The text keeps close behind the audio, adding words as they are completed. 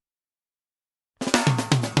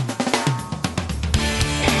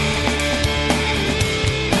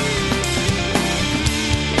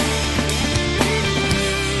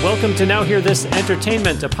Welcome to Now Hear This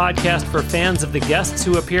Entertainment, a podcast for fans of the guests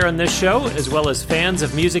who appear on this show, as well as fans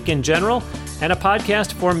of music in general, and a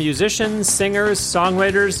podcast for musicians, singers,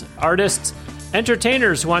 songwriters, artists,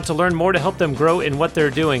 entertainers who want to learn more to help them grow in what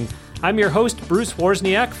they're doing. I'm your host, Bruce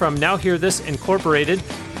Wozniak from Now Hear This Incorporated.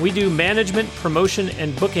 We do management, promotion,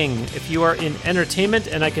 and booking. If you are in entertainment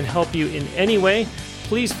and I can help you in any way,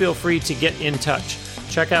 please feel free to get in touch.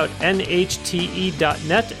 Check out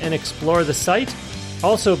NHTE.net and explore the site.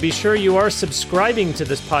 Also, be sure you are subscribing to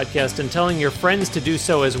this podcast and telling your friends to do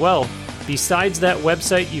so as well. Besides that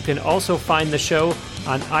website, you can also find the show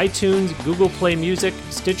on iTunes, Google Play Music,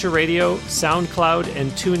 Stitcher Radio, SoundCloud,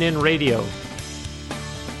 and TuneIn Radio.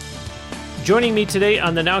 Joining me today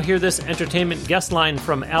on the Now Hear This Entertainment guest line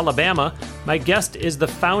from Alabama, my guest is the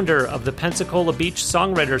founder of the Pensacola Beach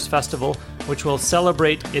Songwriters Festival, which will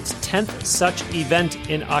celebrate its 10th such event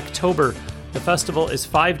in October. The festival is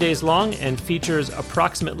 5 days long and features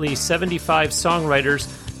approximately 75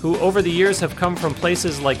 songwriters who over the years have come from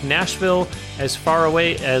places like Nashville, as far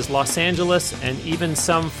away as Los Angeles, and even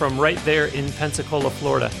some from right there in Pensacola,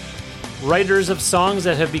 Florida. Writers of songs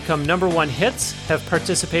that have become number one hits have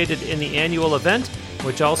participated in the annual event,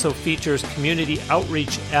 which also features community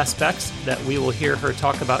outreach aspects that we will hear her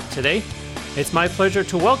talk about today. It's my pleasure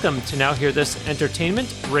to welcome to Now Hear This Entertainment,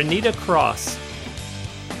 Reneda Cross.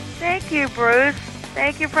 Thank you, Bruce.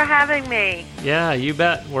 Thank you for having me. Yeah, you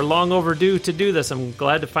bet. We're long overdue to do this. I'm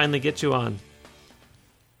glad to finally get you on.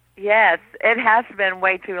 Yes, it has been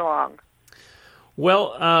way too long.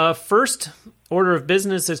 Well, first order of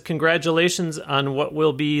business is congratulations on what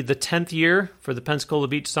will be the 10th year for the Pensacola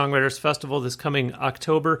Beach Songwriters Festival this coming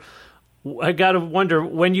October. I got to wonder,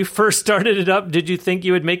 when you first started it up, did you think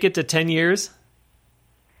you would make it to 10 years?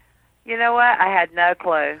 You know what? I had no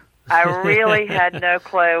clue. I really had no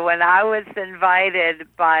clue. When I was invited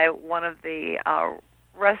by one of the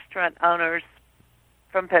restaurant owners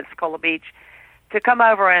from Pensacola Beach to come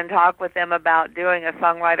over and talk with them about doing a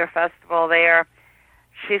songwriter festival there,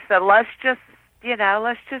 she said, let's just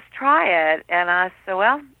try it. And I said,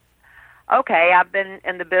 well, okay, I've been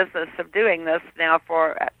in the business of doing this now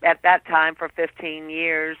at that time, for 15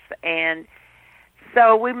 years. And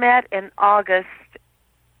so we met in August,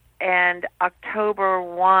 and October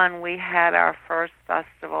 1, we had our first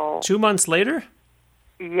festival. 2 months later?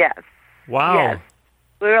 Yes. Wow. Yes.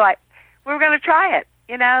 We were like, we're going to try it,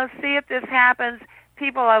 see if this happens.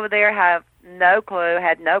 People over there had no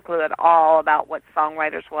clue at all about what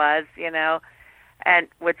songwriters was, and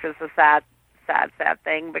which is a sad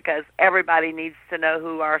thing, because everybody needs to know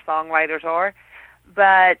who our songwriters are.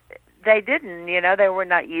 But they didn't, they were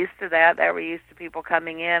not used to that. They were used to people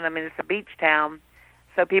coming in. I mean, it's a beach town.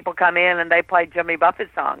 So people come in and they play Jimmy Buffett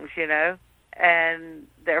songs, and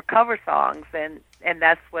they're cover songs, and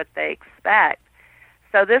that's what they expect.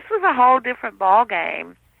 So this was a whole different ball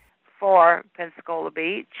game for Pensacola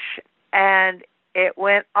Beach, and it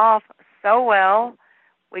went off so well.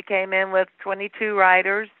 We came in with 22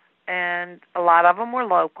 writers, and a lot of them were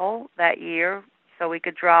local that year, so we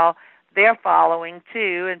could draw their following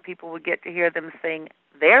too, and people would get to hear them sing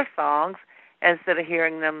their songs instead of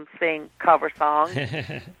hearing them sing cover songs.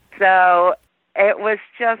 So it was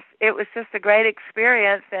just a great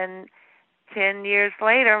experience. And 10 years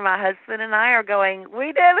later, my husband and I are going,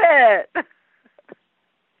 we did it.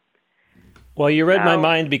 Well, you read my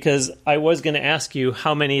mind, because I was going to ask you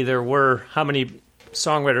how many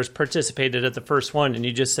songwriters participated at the first one, and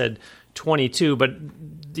you just said 22. But,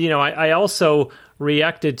 I also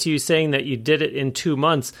reacted to you saying that you did it in 2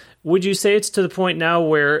 months. Would you say it's to the point now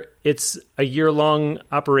where it's a year-long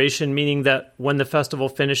operation, meaning that when the festival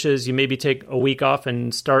finishes, you maybe take a week off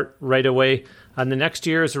and start right away on the next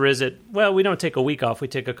year's? Or is it, well, we don't take a week off, we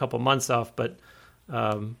take a couple months off, but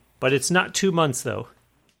it's not 2 months, though.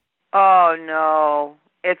 Oh, no.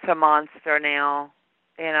 It's a monster now.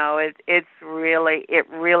 It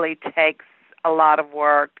really takes a lot of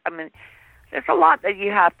work. I mean, there's a lot that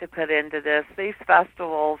you have to put into this. These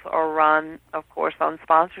festivals are run, of course, on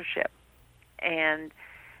sponsorship, and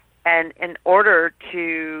in order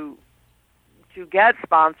to get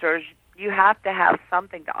sponsors, you have to have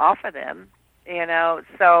something to offer them.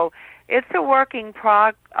 So it's a working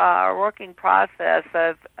process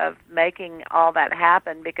of making all that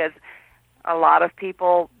happen, because a lot of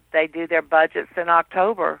people, they do their budgets in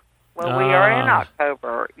October. Well, we are in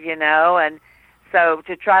October, and so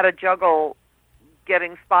to try to juggle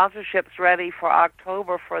getting sponsorships ready for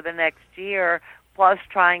October for the next year, plus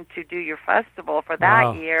trying to do your festival for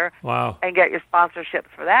that year, and get your sponsorships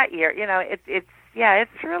for that year,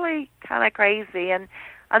 it's really kind of crazy. And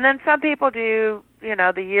then some people do,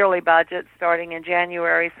 the yearly budget starting in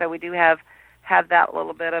January. So we do have have that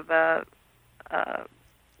little bit of a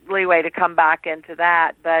leeway to come back into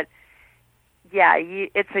that. But yeah,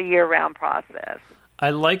 it's a year-round process.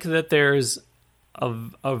 I like that there's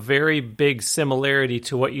a very big similarity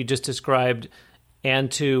to what you just described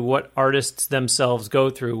and to what artists themselves go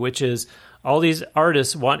through, which is all these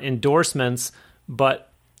artists want endorsements,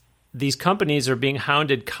 but these companies are being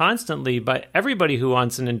hounded constantly by everybody who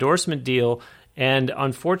wants an endorsement deal. And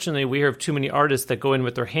unfortunately, we have too many artists that go in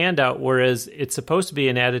with their hand out, whereas it's supposed to be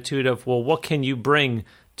an attitude of, well, what can you bring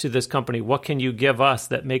to this company? What can you give us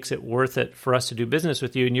that makes it worth it for us to do business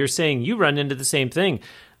with you? And you're saying you run into the same thing.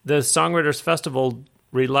 The Songwriters Festival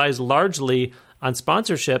relies largely on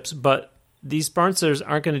sponsorships, but these sponsors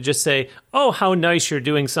aren't going to just say, oh, how nice you're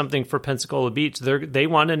doing something for Pensacola Beach. They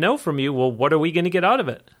want to know from you, well, what are we going to get out of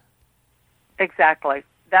it? Exactly.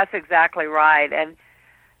 That's exactly right. And,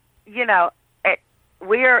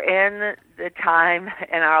 we are in the time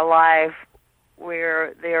in our life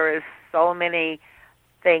where there is so many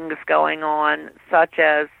things going on, such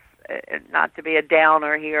as, not to be a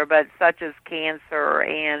downer here, but such as cancer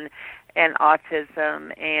and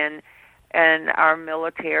autism and our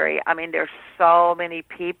military. I mean, there's so many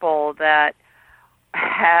people that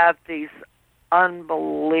have these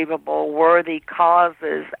unbelievable worthy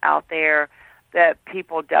causes out there that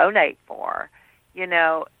people donate for,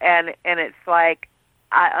 and it's like,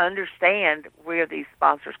 I understand where these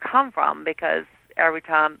sponsors come from, because every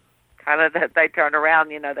time kind of that they turn around,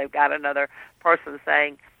 they've got another person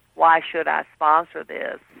saying, why should I sponsor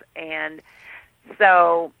this? And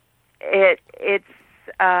so it's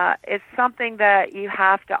something that you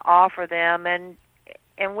have to offer them,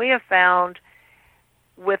 and we have found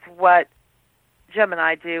with what Jim and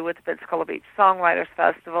I do with the Pensacola Beach Songwriters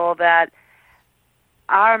Festival that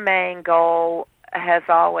our main goal has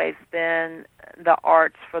always been the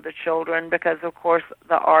arts for the children, because of course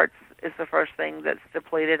the arts is the first thing that's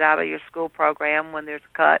depleted out of your school program. When there's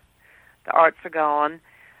a cut, the arts are gone.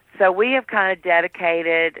 So we have kind of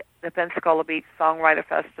dedicated the Pensacola Beach Songwriter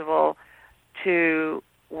Festival to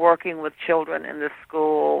working with children in the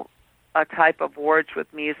school, a type of Words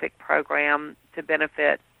with Music program to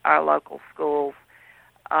benefit our local schools.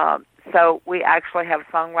 So we actually have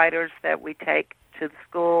songwriters that we take to the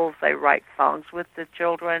schools. They write songs with the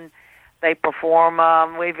children. They perform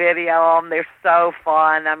them. We video them. They're so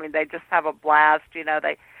fun. I mean, they just have a blast.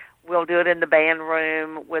 We'll do it in the band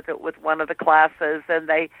room with one of the classes, and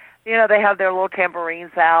they have their little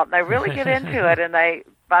tambourines out, and they really get into it. And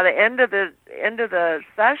by the end of the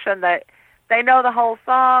session, they know the whole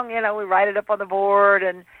song. We write it up on the board,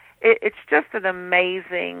 and it's just an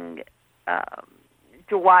amazing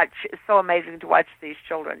to watch. It's so amazing to watch these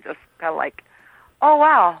children just kind of like, oh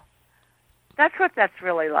wow, that's what that's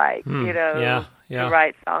really like. Yeah. To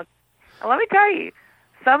write songs. And let me tell you,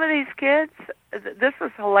 some of these kids, this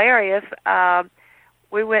was hilarious.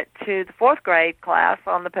 We went to the 4th grade class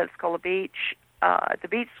on the Pensacola Beach, at the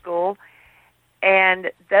beach school,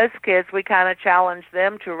 and those kids, we kind of challenged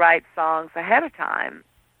them to write songs ahead of time.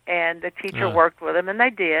 And the teacher worked with them, and they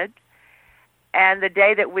did. And the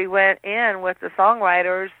day that we went in with the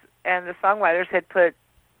songwriters, and the songwriters had put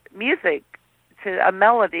music to a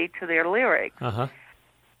melody to their lyrics. Uh-huh.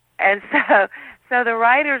 And so the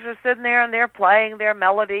writers are sitting there, and they're playing their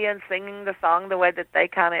melody and singing the song the way that they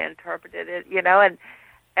kind of interpreted it,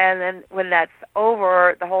 and then when that's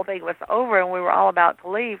over, the whole thing was over, and we were all about to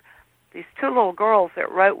leave, these 2 little girls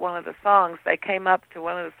that wrote one of the songs, they came up to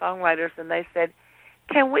one of the songwriters, and they said,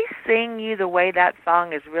 can we sing you the way that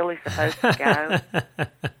song is really supposed to go?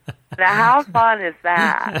 Now, how fun is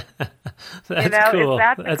that? That's cool. Is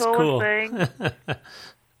that the That's coolest cool. thing?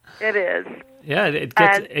 It is. Yeah,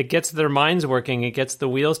 it gets their minds working, it gets the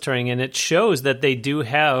wheels turning, and it shows that they do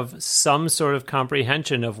have some sort of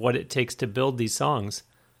comprehension of what it takes to build these songs.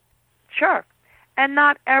 Sure. And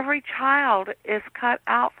not every child is cut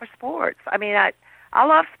out for sports. I mean, I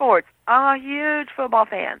love sports. I'm a huge football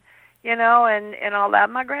fan, and all that.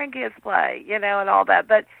 My grandkids play, and all that.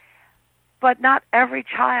 But not every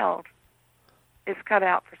child is cut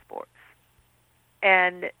out for sports.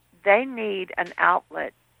 And they need an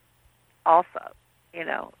outlet also,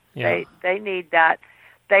 Yeah. They need that.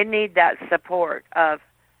 They need that support of,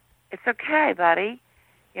 it's okay, buddy,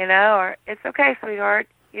 or it's okay, sweetheart.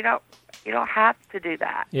 You don't have to do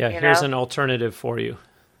that. Yeah, here's an alternative for you.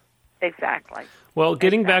 Exactly. Well,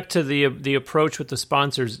 getting back to the approach with the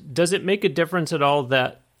sponsors, does it make a difference at all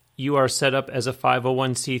that you are set up as a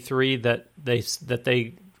 501c3, that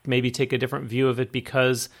they maybe take a different view of it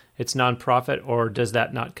because it's nonprofit, or does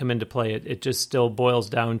that not come into play? It just still boils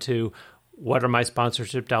down to, what are my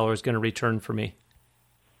sponsorship dollars going to return for me?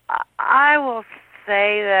 I will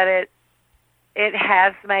say that it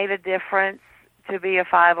has made a difference to be a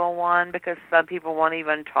 501 because some people won't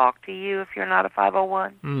even talk to you if you're not a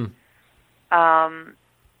 501.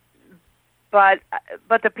 But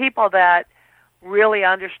the people that really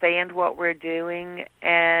understand what we're doing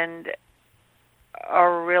and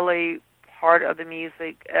are really part of the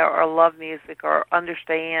music or love music or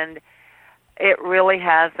understand, it really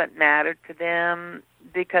hasn't mattered to them,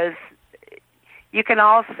 because you can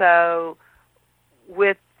also,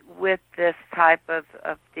 with this type of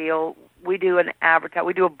deal, we do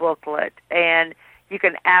a booklet, and you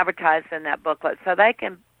can advertise in that booklet, so they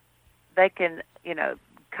can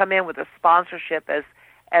come in with a sponsorship as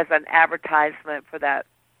an advertisement for the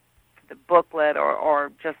booklet,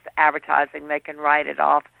 or just advertising. They can write it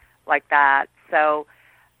off like that. So,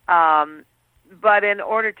 but in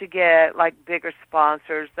order to get like bigger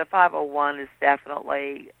sponsors, the 501 is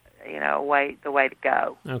definitely the way to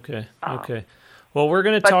go. Okay. Well, we're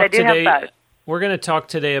going to talk today. We're going to talk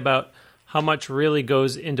today about how much really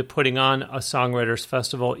goes into putting on a Songwriters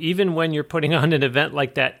Festival. Even when you're putting on an event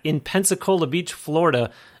like that in Pensacola Beach,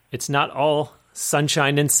 Florida, it's not all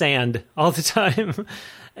sunshine and sand all the time.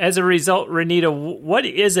 As a result, Reneda, what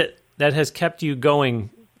is it that has kept you going,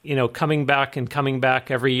 coming back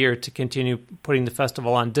every year to continue putting the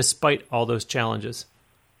festival on despite all those challenges?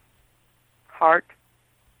 Heart.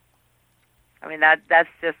 I mean, that's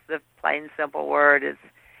just the plain simple word.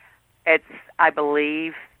 It's I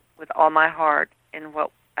believe with all my heart in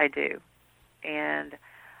what I do, and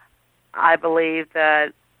I believe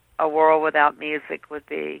that a world without music would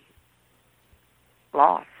be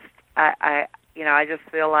lost. I just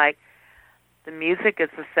feel like the music is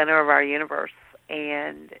the center of our universe,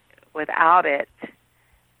 and without it,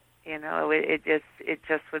 it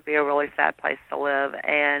just would be a really sad place to live.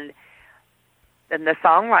 And then the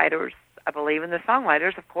songwriters, I believe in the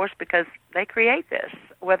songwriters, of course, because they create this.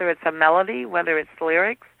 Whether it's a melody, whether it's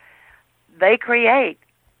lyrics, they create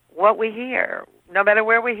what we hear, no matter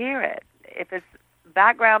where we hear it. If it's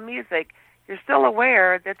background music, you're still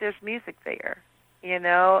aware that there's music there,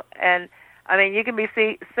 And, I mean, you can be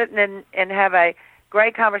sitting and have a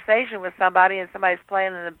great conversation with somebody, and somebody's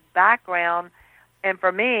playing in the background, and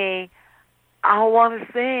for me, I want to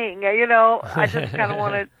sing, I just kind of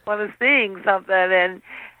want to sing something, and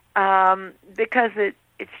because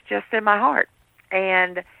it's just in my heart.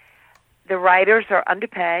 And the writers are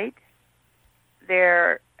underpaid.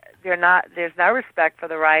 They're not. There's no respect for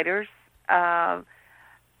the writers, and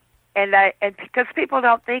because people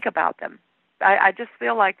don't think about them. I just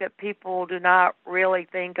feel like that people do not really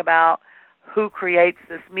think about who creates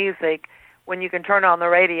this music when you can turn on the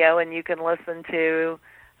radio and you can listen to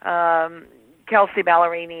Kelsey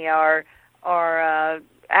Ballerini or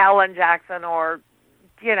Alan Jackson or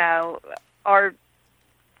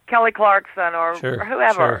Kelly Clarkson or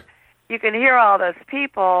whoever. Sure. You can hear all those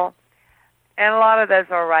people, and a lot of those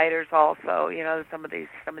are writers also. Some of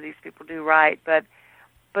these people do write, but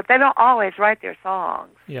they don't always write their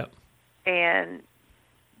songs. Yep. And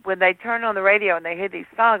when they turn on the radio and they hear these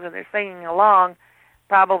songs and they're singing along,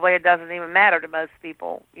 probably it doesn't even matter to most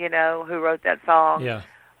people, who wrote that song. Yeah.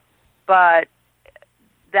 But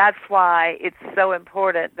that's why it's so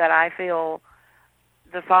important that I feel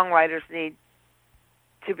the songwriters need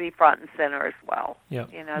to be front and center as well.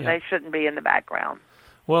 Yep. They shouldn't be in the background.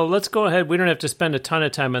 Well, let's go ahead. We don't have to spend a ton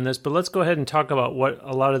of time on this, but let's go ahead and talk about what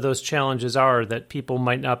a lot of those challenges are that people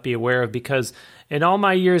might not be aware of, because in all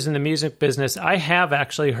my years in the music business, I have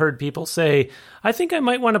actually heard people say, I think I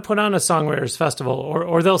might want to put on a Songwriters Festival,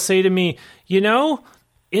 or they'll say to me,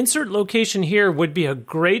 insert location here would be a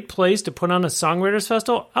great place to put on a Songwriters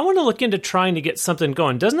Festival. I want to look into trying to get something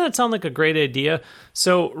going. Doesn't that sound like a great idea?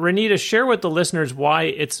 So, Reneda, share with the listeners why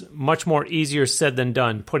it's much more easier said than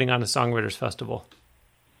done putting on a Songwriters Festival.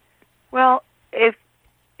 Well, if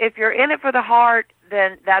you're in it for the heart,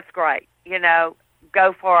 then that's great.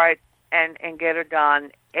 Go for it and get it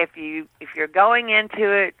done. If you're going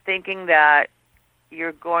into it thinking that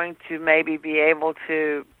you're going to maybe be able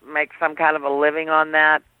to make some kind of a living on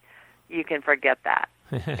that, you can forget that.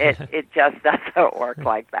 It just doesn't work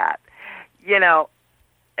like that.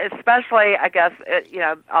 Especially, I guess,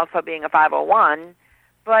 also being a 501.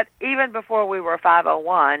 But even before we were a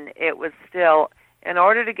 501, it was still, in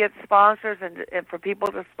order to get sponsors and for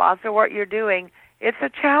people to sponsor what you're doing, it's a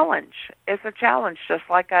challenge. It's a challenge, just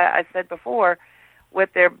like I said before,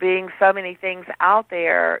 with there being so many things out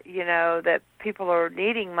there, that people are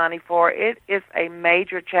needing money for. It is a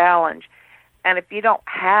major challenge. And if you don't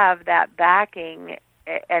have that backing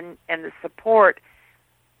and the support,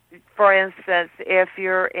 for instance, if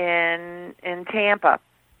you're in Tampa,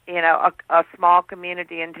 a small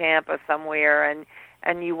community in Tampa somewhere,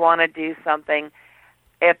 and you want to do something,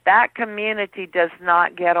 if that community does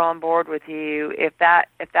not get on board with you, if that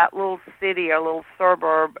little city or little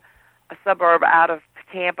suburb out of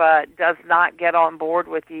Tampa does not get on board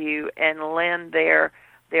with you and lend their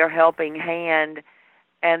helping hand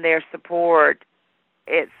and their support,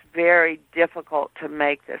 it's very difficult to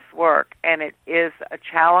make this work, and it is a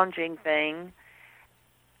challenging thing.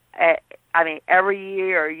 I mean, every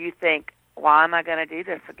year you think, why am I going to do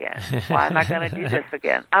this again? Why am I going to do this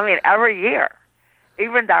again? I mean, every year.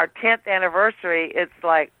 Even our 10th anniversary, it's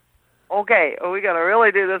like, okay, are we going to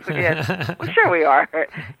really do this again? Well, sure we are,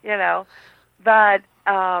 you know. But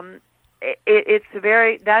it's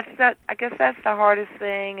very, I guess that's the hardest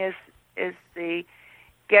thing is the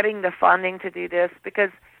getting the funding to do this, because,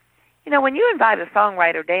 you know, when you invite a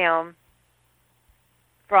songwriter down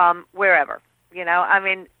from wherever, you know, I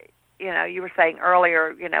mean, you know, you were saying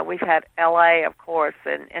earlier, you know, we've had L.A., of course,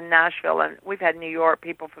 and Nashville, and we've had New York,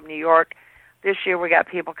 people from New York. This year we got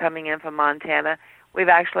people coming in from Montana. We've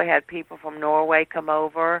actually had people from Norway come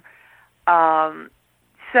over.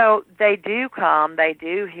 So they do come. They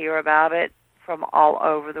do hear about it from all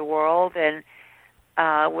over the world, and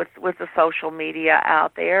with the social media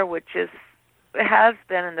out there, which has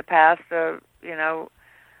been in the past, you know,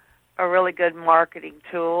 a really good marketing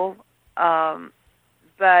tool.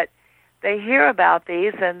 But they hear about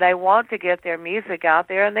these, and they want to get their music out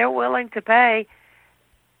there, and they're willing to pay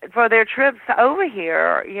for their trips over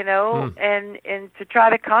here, you know, and to try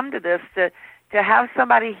to come to this, to have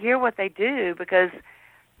somebody hear what they do, because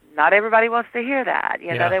not everybody wants to hear that.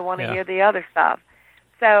 You know, they want to hear the other stuff.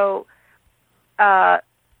 So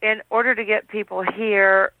in order to get people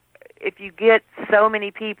here, if you get so many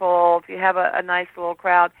people, if you have a nice little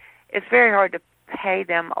crowd, it's very hard to pay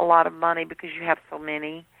them a lot of money because you have so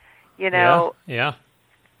many, you know. Yeah.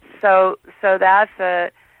 So that's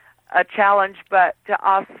a challenge, but to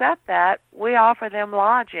offset that, we offer them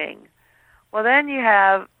lodging. Well, then you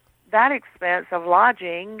have that expense of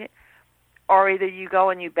lodging, or either you go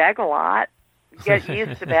and you beg a lot. Get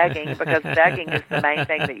used to begging, because begging is the main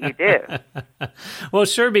thing that you do. Well,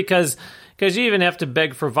 sure, because you even have to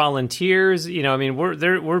beg for volunteers. You know, I mean,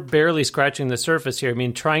 we're barely scratching the surface here. I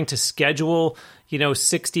mean, trying to schedule, you know,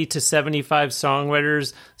 60 to 75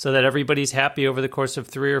 songwriters so that everybody's happy over the course of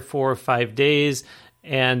 3 or 4 or 5 days.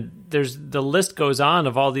 And the list goes on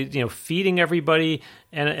of all the, you know, feeding everybody.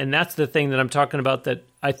 And that's the thing that I'm talking about, that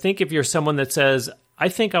I think if you're someone that says, I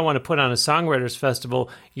think I want to put on a songwriters festival,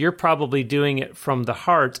 you're probably doing it from the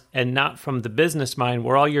heart and not from the business mind,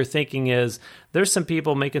 where all you're thinking is, there's some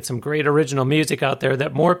people making some great original music out there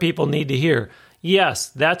that more people need to hear. Yes,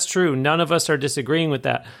 that's true. None of us are disagreeing with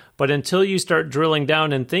that. But until you start drilling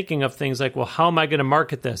down and thinking of things like, well, how am I going to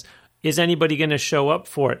market this? Is anybody going to show up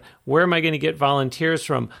for it? Where am I going to get volunteers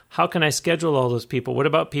from? How can I schedule all those people? What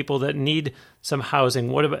about people that need some housing?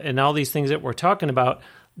 What about, and all these things that we're talking about?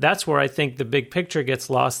 That's where I think the big picture gets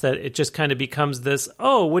lost, that it just kind of becomes this,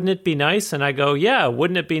 oh, wouldn't it be nice? And I go, yeah,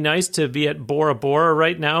 wouldn't it be nice to be at Bora Bora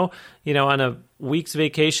right now, you know, on a week's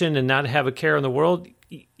vacation and not have a care in the world?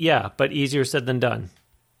 Yeah, but easier said than done.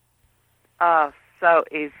 Oh, so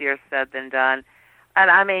easier said than done. And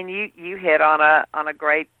I mean, you hit on a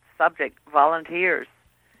great subject, volunteers.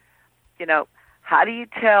 You know, how do you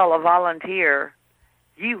tell a volunteer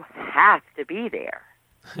you have to be there?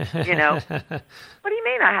 You know, what do you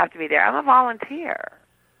mean I have to be there? I'm a volunteer.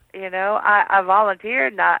 You know, I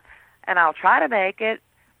volunteered, and I'll try to make it.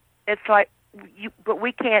 It's like, but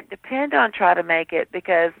we can't depend on try to make it,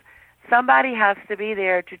 because somebody has to be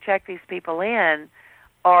there to check these people in,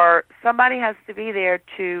 or somebody has to be there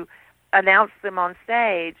to announce them on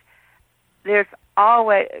stage. There's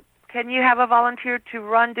always, can you have a volunteer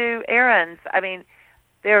to do errands? I mean,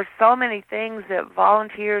 there are so many things that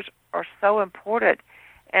volunteers are so important.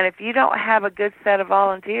 And if you don't have a good set of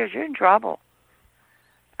volunteers, you're in trouble.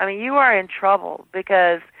 I mean, you are in trouble,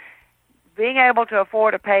 because being able to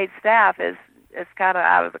afford a paid staff is kind of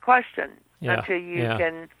out of the question until you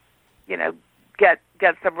can, you know, get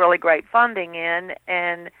some really great funding in.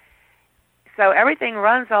 And so everything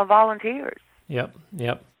runs on volunteers. Yep.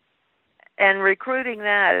 And recruiting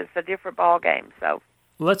that is a different ballgame. So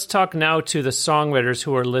let's talk now to the songwriters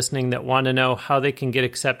who are listening that want to know how they can get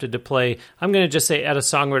accepted to play. I'm going to just say at a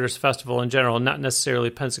songwriters festival in general, not necessarily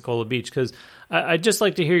Pensacola Beach, because I'd just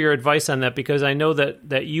like to hear your advice on that, because I know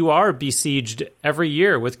that you are besieged every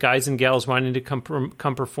year with guys and gals wanting to come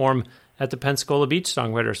perform at the Pensacola Beach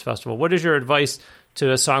Songwriters Festival. What is your advice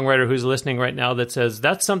to a songwriter who's listening right now that says,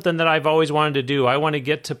 that's something that I've always wanted to do. I want to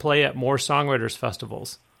get to play at more songwriters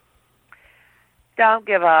festivals? Don't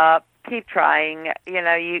give up. Keep trying. You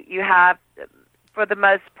know, you have for the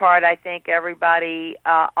most part, I think everybody,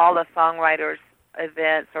 all the songwriters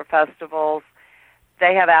events or festivals,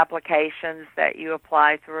 they have applications that you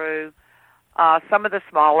apply through. Some of the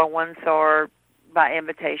smaller ones are by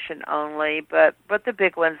invitation only, but the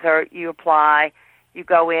big ones are you apply, you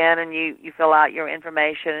go in and you fill out your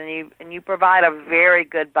information and you provide a very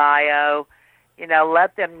good bio. You know,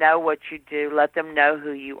 let them know what you do, let them know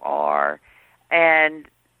who you are, and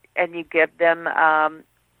you give them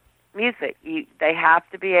music. They have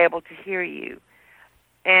to be able to hear you.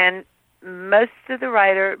 And most of the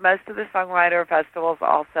songwriter festivals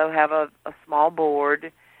also have a small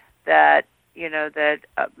board that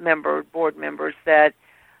board members that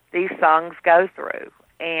these songs go through.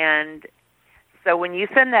 And so when you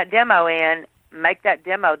send that demo in, make that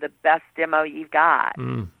demo the best demo you've got.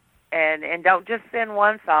 And don't just send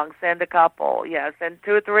one song, send a couple, send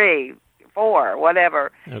 2 or 3, 4,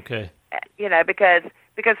 whatever. Okay.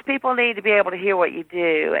 Because people need to be able to hear what you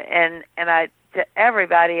do. And to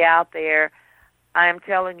everybody out there, I am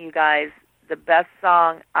telling you guys, the best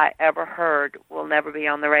song I ever heard will never be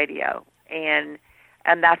on the radio. And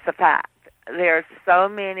that's a fact. There are so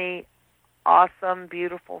many awesome,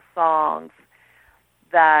 beautiful songs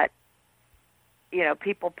that,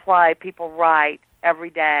 people play, people write every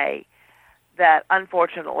day that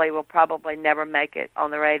unfortunately will probably never make it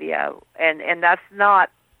on the radio. And that's not,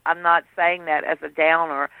 I'm not saying that as a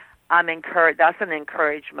downer. That's an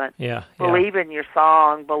encouragement. Yeah. Believe in your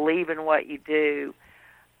song, believe in what you do,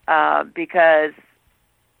 because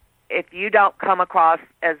if you don't come across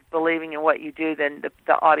as believing in what you do, then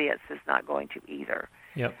the audience is not going to either.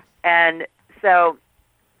 Yep. And so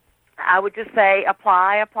I would just say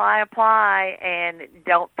apply, and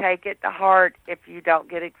don't take it to heart if you don't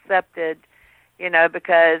get accepted,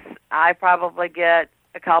 because I probably get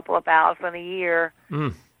a couple of thousand a year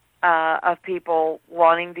of people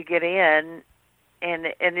wanting to get in, and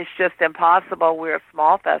it's just impossible. We're a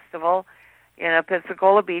small festival.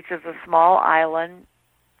 Pensacola Beach is a small island,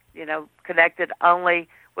 connected only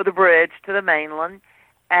with a bridge to the mainland,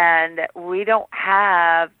 and we don't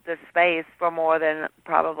have the space for more than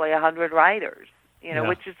probably 100 writers,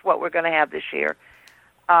 which is what we're going to have this year.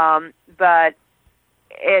 But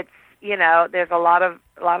it's, there's a lot of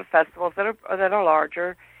festivals that are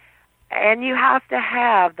larger, and you have to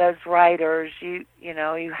have those writers. You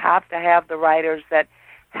have to have the writers that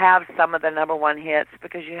have some of the number one hits,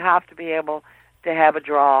 because you have to be able to have a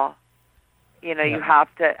draw. You have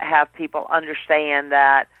to have people understand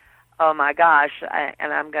that, oh my gosh,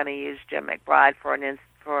 and I'm going to use Jim McBride for an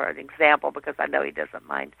example because I know he doesn't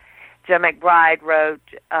mind. Jim McBride wrote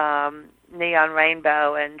Neon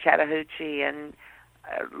Rainbow and Chattahoochee and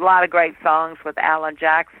a lot of great songs with Alan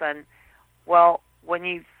Jackson. Well, when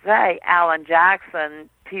you say Alan Jackson,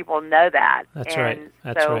 people know that. That's and right.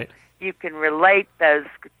 That's so right. You can relate those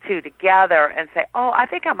two together and say, oh, I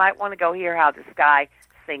think I might want to go hear how this guy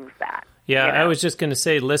sings that. Yeah, I was just going to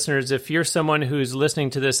say, listeners, if you're someone who's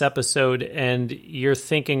listening to this episode and you're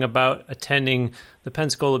thinking about attending the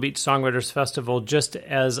Pensacola Beach Songwriters Festival just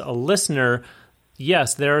as a listener,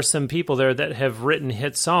 yes, there are some people there that have written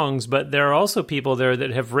hit songs, but there are also people there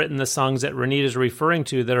that have written the songs that Reneda is referring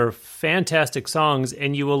to that are fantastic songs,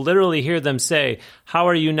 and you will literally hear them say, how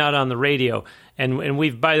are you not on the radio? And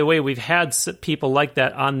we've had people like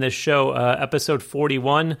that on this show, episode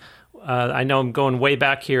 41. I know I'm going way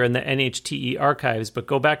back here in the NHTE archives, but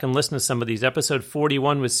go back and listen to some of these. Episode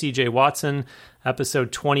 41 was C.J. Watson.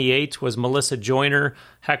 Episode 28 was Melissa Joyner.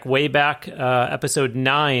 Heck, way back, episode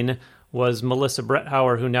 9 was Melissa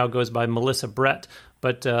Bretthauer, who now goes by Melissa Brett.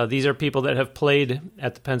 But these are people that have played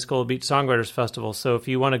at the Pensacola Beach Songwriters Festival. So if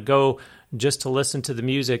you want to go just to listen to the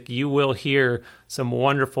music, you will hear some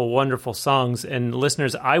wonderful, wonderful songs. And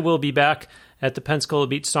listeners, I will be back at the Pensacola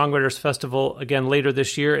Beach Songwriters Festival again later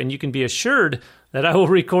this year, and you can be assured that I will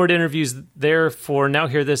record interviews there for Now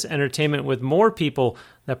Hear This Entertainment with more people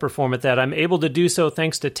that perform at that. I'm able to do so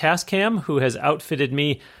thanks to Tascam, who has outfitted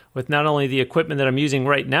me with not only the equipment that I'm using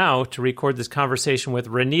right now to record this conversation with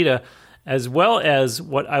Reneda, as well as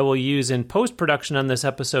what I will use in post-production on this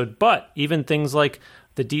episode, but even things like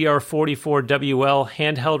the DR44WL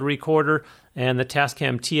handheld recorder and the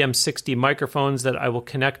Tascam TM60 microphones that I will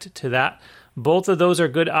connect to that. Both of those are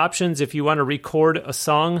good options if you want to record a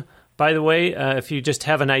song. By the way, if you just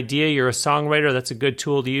have an idea, you're a songwriter, that's a good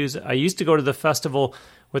tool to use. I used to go to the festival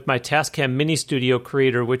with my Tascam Mini Studio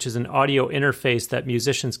Creator, which is an audio interface that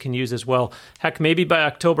musicians can use as well. Heck, maybe by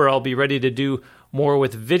October I'll be ready to do more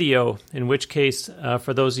with video, in which case,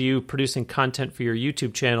 for those of you producing content for your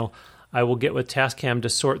YouTube channel, I will get with Tascam to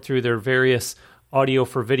sort through their various audio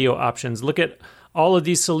for video options. Look at all of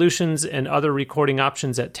these solutions and other recording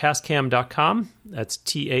options at tascam.com. That's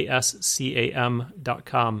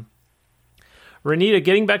TASCAM.com. Reneda,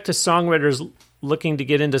 getting back to songwriters looking to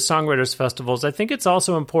get into songwriters festivals, I think it's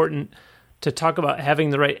also important to talk about having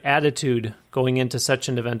the right attitude going into such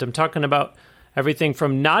an event. I'm talking about everything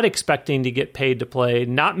from not expecting to get paid to play,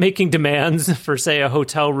 not making demands for, say, a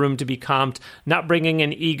hotel room to be comped, not bringing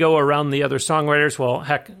an ego around the other songwriters, well,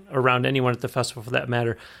 heck, around anyone at the festival for that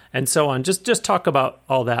matter, and so on. Just talk about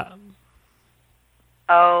all that.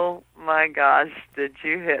 Oh, my gosh, did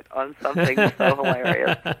you hit on something so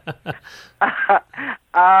hilarious.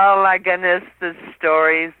 Oh, my goodness, the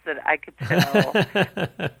stories that I could tell.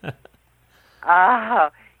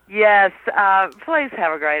 Yes, please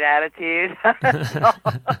have a great attitude. That's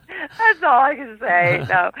all I can say.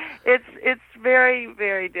 No, it's very,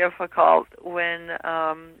 very difficult when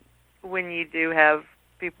you do have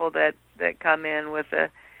people that come in with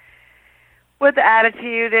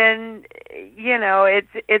attitude, and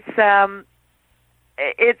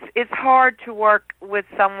it's hard to work with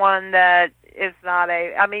someone that is not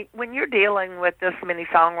when you're dealing with this many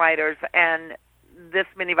songwriters and this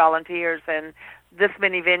many volunteers and this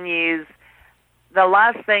many venues, the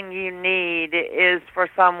last thing you need is for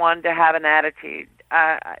someone to have an attitude,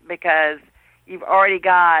 because you've already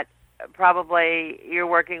got you're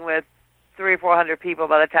working with 300 or 400 people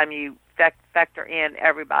by the time you factor in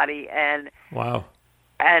everybody, and wow,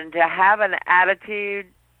 and to have an attitude,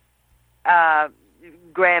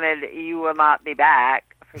 granted, you will not be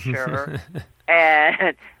back for sure,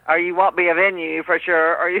 or you won't be a venue for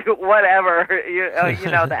sure, or whatever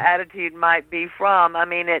the attitude might be from.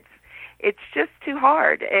 It's just too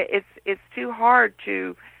hard. It's too hard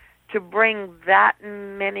to bring that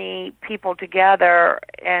many people together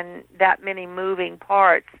and that many moving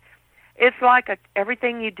parts. It's like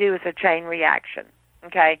everything you do is a chain reaction.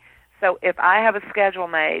 Okay, so if I have a schedule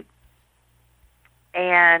made,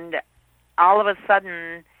 and all of a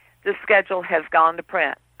sudden the schedule has gone to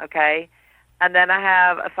print, okay, and then I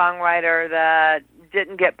have a songwriter that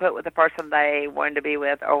didn't get put with the person they wanted to be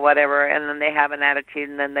with or whatever, and then they have an attitude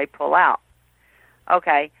and then they pull out.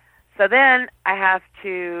 Okay, so then I have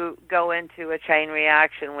to go into a chain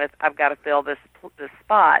reaction with, I've got to fill this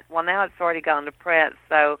spot. Well, now it's already gone to print,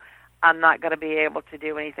 so I'm not going to be able to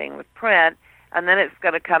do anything with print, and then it's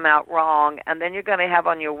going to come out wrong, and then you're going to have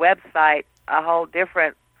on your website a whole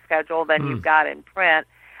different schedule than you've got in print.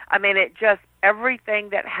 Everything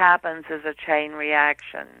that happens is a chain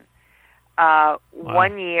reaction. Wow.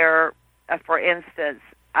 One year, for instance,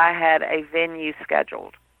 I had a venue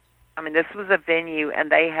scheduled. This was a venue,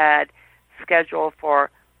 and they had scheduled for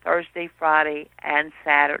Thursday, Friday, and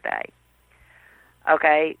Saturday.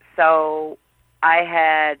 Okay, so I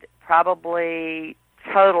had probably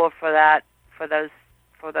total for those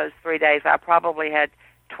 3 days, I probably had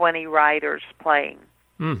 20 writers playing.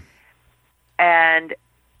 And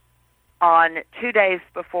on 2 days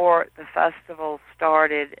before the festival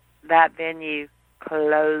started, that venue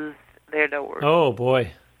closed their doors. Oh,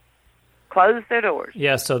 boy. Closed their doors.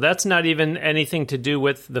 Yeah, so that's not even anything to do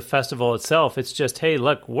with the festival itself. It's just, hey,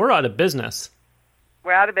 look, we're out of business.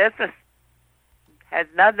 We're out of business. Has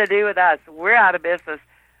nothing to do with us. We're out of business.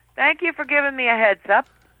 Thank you for giving me a heads up.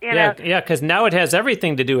 Yeah, because now it has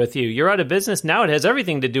everything to do with you. You're out of business. Now it has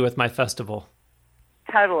everything to do with my festival.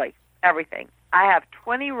 Totally. Everything. I have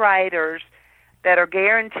 20 writers that are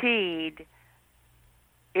guaranteed,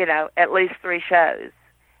 at least 3 shows,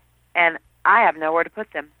 and I have nowhere to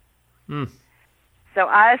put them. So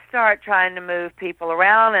I start trying to move people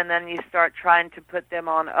around, and then you start trying to put them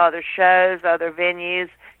on other shows, other venues.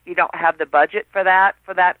 You don't have the budget for that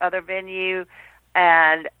other venue,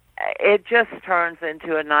 and it just turns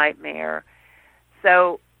into a nightmare.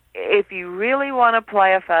 So if you really want to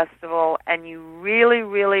play a festival and you really,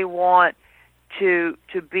 really want to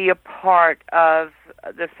be a part of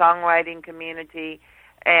the songwriting community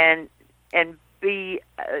and be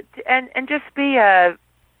and just be a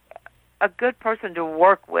good person to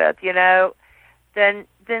work with, then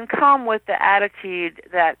come with the attitude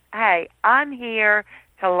that, hey, I'm here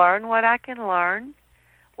to learn what I can learn.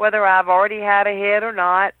 Whether I've already had a hit or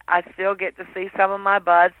not, I still get to see some of my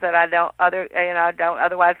buds that I don't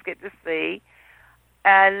otherwise get to see,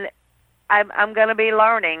 and I'm going to be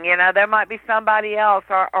learning. There might be somebody else,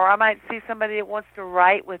 or I might see somebody that wants to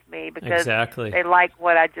write with me because they like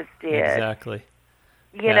what I just did. Exactly.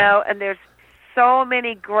 And there's so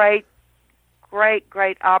many great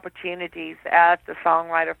opportunities at the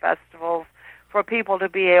songwriter festivals for people to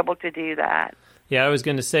be able to do that. Yeah, I was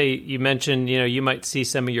going to say, you mentioned, you might see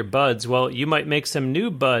some of your buds. Well, you might make some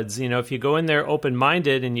new buds. If you go in there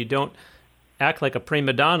open-minded and you don't act like a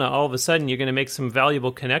prima donna, all of a sudden you're going to make some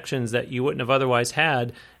valuable connections that you wouldn't have otherwise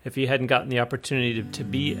had if you hadn't gotten the opportunity to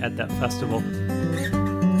be at that festival.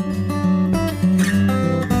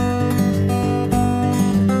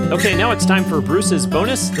 Okay, now it's time for Bruce's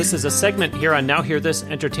Bonus. This is a segment here on Now Hear This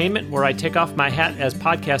Entertainment where I take off my hat as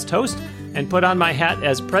podcast host and put on my hat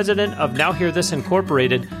as president of Now Hear This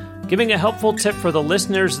Incorporated, giving a helpful tip for the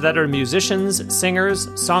listeners that are musicians, singers,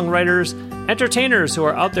 songwriters, entertainers who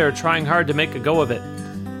are out there trying hard to make a go of it.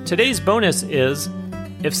 Today's bonus is,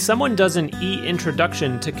 if someone does an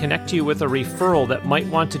e-introduction to connect you with a referral that might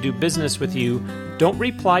want to do business with you, don't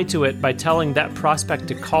reply to it by telling that prospect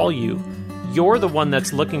to call you. You're the one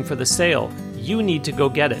that's looking for the sale. You need to go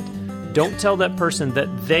get it. Don't tell that person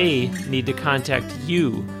that they need to contact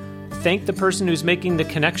you. Thank the person who's making the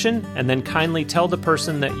connection, and then kindly tell the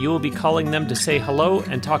person that you will be calling them to say hello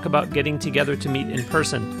and talk about getting together to meet in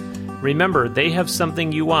person. Remember, they have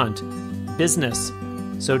something you want, business.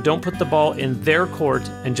 So don't put the ball in their court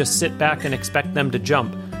and just sit back and expect them to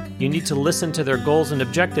jump. You need to listen to their goals and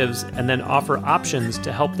objectives and then offer options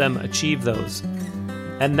to help them achieve those.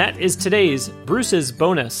 And that is today's Bruce's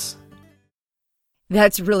Bonus.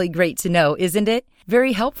 That's really great to know, isn't it?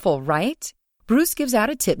 Very helpful, right? Bruce gives out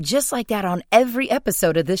a tip just like that on every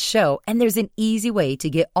episode of this show, and there's an easy way to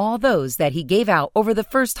get all those that he gave out over the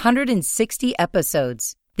first 160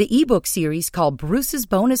 episodes. The ebook series called Bruce's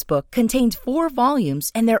Bonus Book contains 4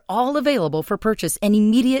 volumes, and they're all available for purchase and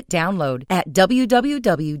immediate download at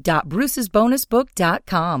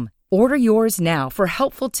www.brucesbonusbook.com. Order yours now for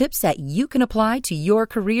helpful tips that you can apply to your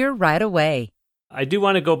career right away. I do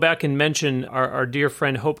want to go back and mention our dear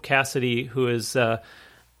friend Hope Cassidy, who is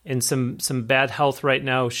in some bad health right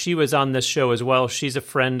now. She was on this show as well. She's a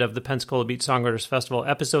friend of the Pensacola Beach Songwriters Festival,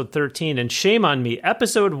 episode 13. And shame on me,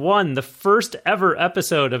 episode 1, the first ever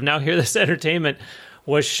episode of Now Hear This Entertainment,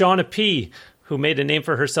 was Shauna P., who made a name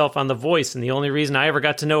for herself on The Voice. And the only reason I ever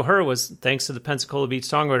got to know her was thanks to the Pensacola Beach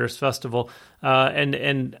Songwriters Festival.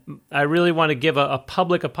 And I really want to give a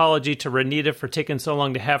public apology to Reneda for taking so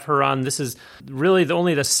long to have her on. This is really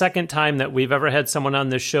only the second time that we've ever had someone on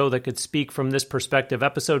this show that could speak from this perspective.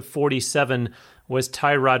 Episode 47 was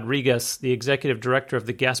Ty Rodriguez, the executive director of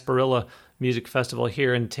the Gasparilla Music Festival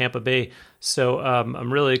here in Tampa Bay. So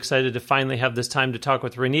I'm really excited to finally have this time to talk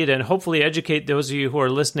with Reneda and hopefully educate those of you who are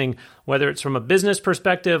listening, whether it's from a business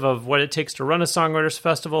perspective of what it takes to run a Songwriters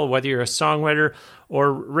Festival, whether you're a songwriter,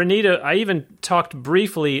 or Reneda, I even talked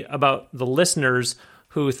briefly about the listeners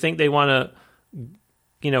who think they want to,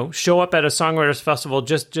 show up at a Songwriters Festival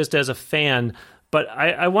just as a fan. But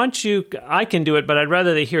I want you, I can do it, but I'd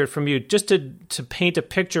rather they hear it from you, just to paint a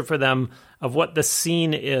picture for them of what the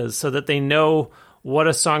scene is so that they know what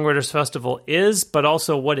a Songwriters Festival is, but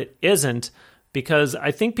also what it isn't. Because I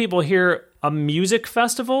think people hear a music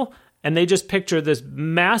festival and they just picture this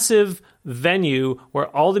massive venue where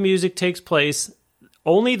all the music takes place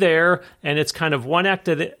only there, and it's kind of one act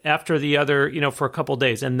after the other, for a couple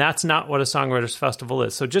days. And that's not what a Songwriters Festival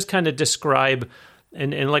is. So just kind of describe,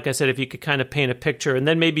 and like I said, if you could kind of paint a picture, and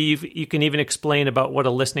then maybe you can even explain about what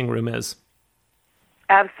a listening room is.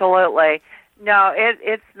 Absolutely. No,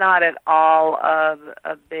 it's not at all a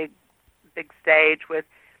big stage with,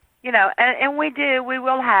 and we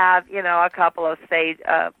will have, a couple of stage,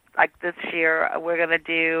 like this year, we're going to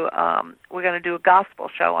do a gospel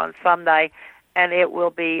show on Sunday, and it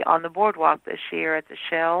will be on the boardwalk this year at the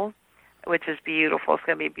Shell, which is beautiful. It's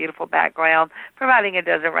going to be a beautiful background, providing it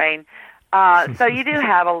doesn't rain. So you do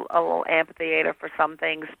have a little amphitheater for some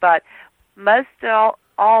things, but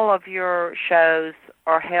all of your shows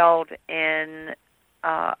are held in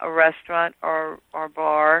a restaurant or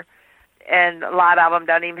bar, and a lot of them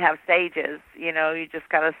don't even have stages. You just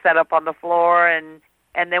kind of set up on the floor, and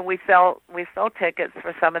then we sell tickets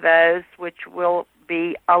for some of those, which will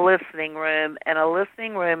be a listening room. And a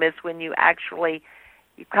listening room is when you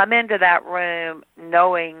come into that room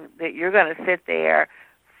knowing that you're going to sit there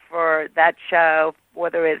for that show,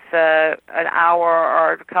 whether it's an hour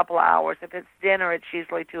or a couple of hours. If it's dinner, it's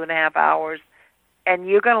usually 2.5 hours. And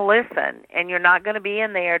you're going to listen, and you're not going to be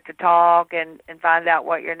in there to talk and find out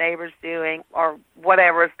what your neighbor's doing or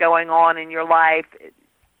whatever is going on in your life.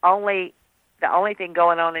 The only thing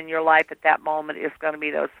going on in your life at that moment is going to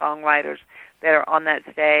be those songwriters that are on that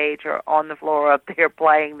stage or on the floor up there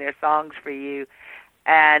playing their songs for you,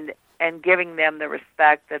 and giving them the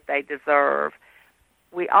respect that they deserve.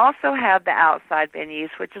 We also have the outside venues,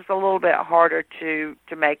 which is a little bit harder to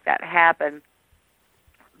make that happen.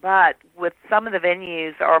 But with some of the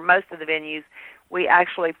venues, or most of the venues, we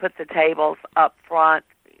actually put the tables up front,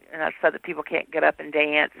 and so that people can't get up and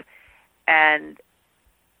dance. And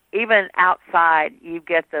even outside, you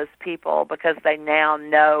get those people because they now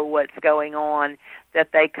know what's going on, that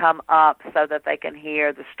they come up so that they can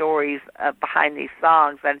hear the stories behind these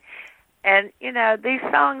songs. And you know, these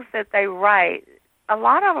songs that they write, a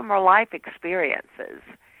lot of them are life experiences,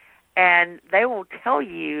 and they will tell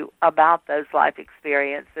you about those life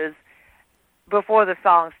experiences before the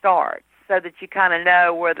song starts, so that you kind of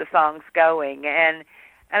know where the song's going. And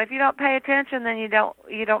if you don't pay attention, then you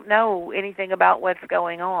don't know anything about what's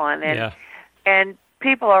going on. And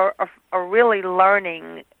people are really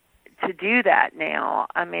learning to do that now.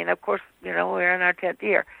 I mean, of course, you know, we're in our 10th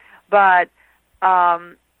year, but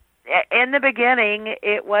in the beginning,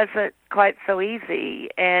 it wasn't quite so easy,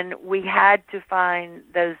 and we had to find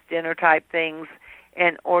those dinner type things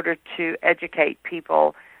in order to educate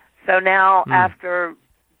people. So now, after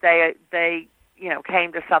they you know,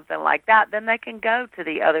 came to something like that, then they can go to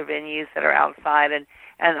the other venues that are outside and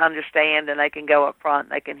understand, and they can go up front,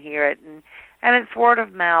 and they can hear it. And it's word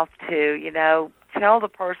of mouth, too. You know, tell the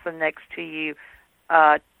person next to you,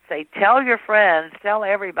 say, tell your friends, tell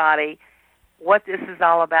everybody what this is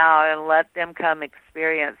all about, and let them come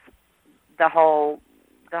experience the whole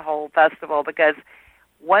festival, because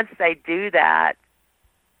once they do that,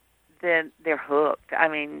 then they're hooked. I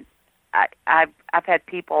mean, I've had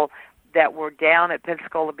people that were down at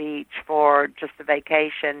Pensacola Beach for just a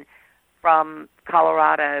vacation from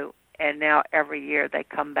Colorado, and now every year they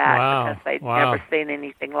come back because they've never seen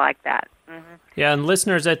anything like that. Mm-hmm. Yeah, and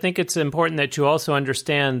listeners, I think it's important that you also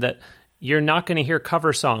understand that you're not going to hear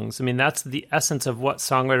cover songs. I mean, that's the essence of what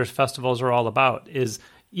Songwriters Festivals are all about, is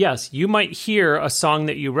yes, you might hear a song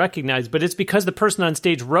that you recognize, but it's because the person on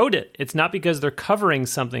stage wrote it. It's not because they're covering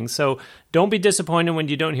something. So don't be disappointed when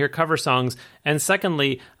you don't hear cover songs. And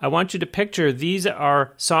secondly, I want you to picture these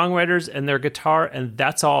are songwriters and their guitar, and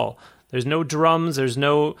that's all. There's no drums. There's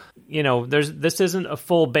no, you know, this isn't a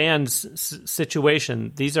full band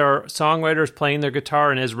situation. These are songwriters playing their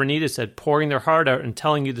guitar and, as Reneda said, pouring their heart out and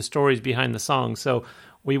telling you the stories behind the song. So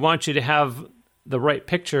we want you to have the right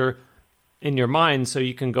picture in your mind so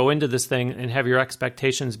you can go into this thing and have your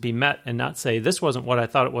expectations be met and not say, this wasn't what I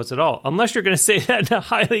thought it was at all, unless you're going to say that in a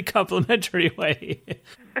highly complimentary way.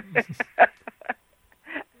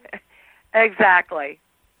 Exactly.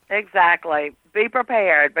 Be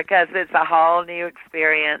prepared, because it's a whole new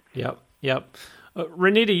experience. Yep.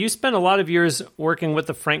 Reneda, you spent a lot of years working with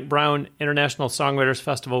the Frank Brown International Songwriters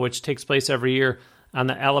Festival, which takes place every year on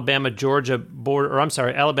the Alabama-Florida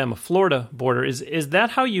border. Is that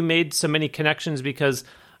how you made so many connections? Because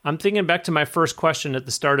I'm thinking back to my first question at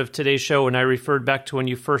the start of today's show, and I referred back to when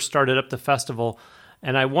you first started up the festival.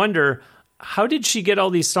 And I wonder, how did she get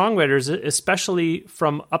all these songwriters, especially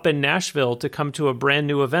from up in Nashville, to come to a brand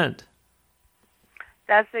new event?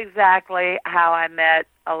 That's exactly how I met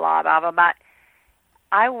a lot of them.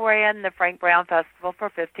 I ran the Frank Brown Festival for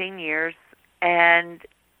 15 years, and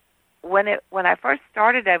when I first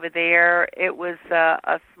started over there, it was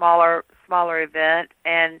a smaller event,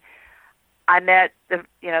 and I met the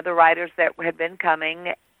writers that had been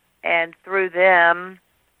coming, and through them,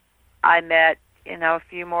 I met a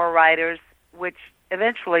few more writers, which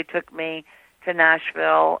eventually took me to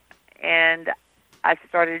Nashville, and I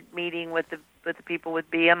started meeting with the people with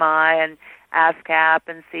BMI and ASCAP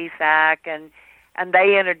and CSAC, and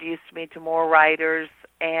they introduced me to more writers,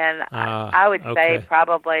 and I would say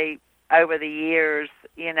probably over the years,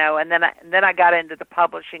 and then I got into the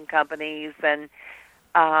publishing companies, and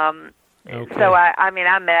so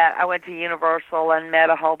I went to Universal and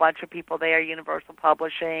met a whole bunch of people there, Universal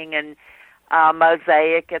Publishing, and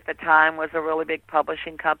Mosaic at the time was a really big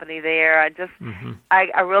publishing company there.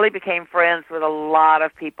 I really became friends with a lot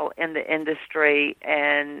of people in the industry,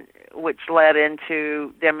 and which led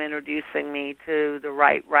into them introducing me to the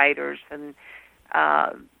right writers and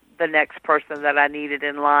the next person that I needed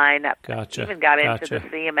in line. Gotcha. Even got into the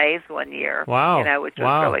CMAs one year. Wow. Which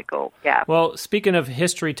was really cool. Yeah. Well, speaking of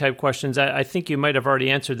history type questions, I think you might have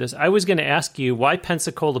already answered this. I was going to ask you, why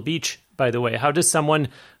Pensacola Beach, by the way? How does someone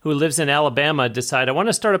who lives in Alabama decide, I want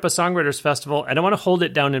to start up a songwriters festival and I want to hold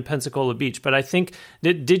it down in Pensacola Beach? But I think,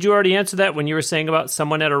 did you already answer that when you were saying about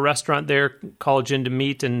someone at a restaurant there called you in to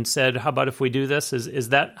meet and said, how about if we do this? Is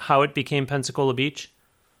that how it became Pensacola Beach?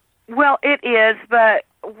 Well, it is, but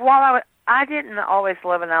while I didn't always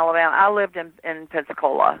live in Alabama. I lived in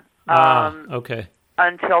Pensacola. Okay.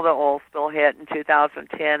 Until the oil spill hit in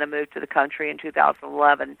 2010 and moved to the country in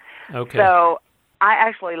 2011. Okay. So I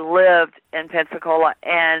actually lived in Pensacola,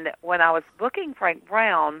 and when I was booking Frank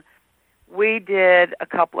Brown, we did a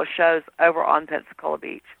couple of shows over on Pensacola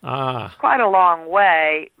Beach. Quite a long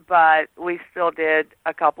way, but we still did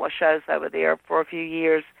a couple of shows over there for a few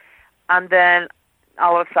years. And then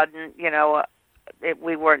all of a sudden,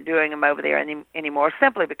 we weren't doing them over there anymore,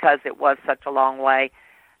 simply because it was such a long way.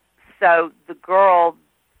 So the girl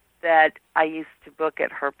that I used to book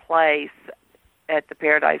at her place at the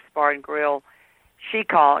Paradise Bar and Grill, she's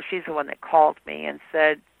the one that called me and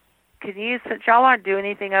said, since y'all aren't doing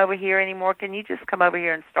anything over here anymore, can you just come over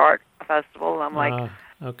here and start a festival? And I'm like,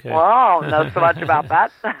 okay. Well, I don't know so much about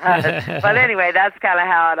that. But anyway, that's kind of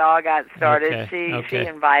how it all got started. Okay. She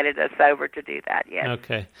invited us over to do that, yes.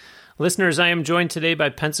 Okay. Listeners, I am joined today by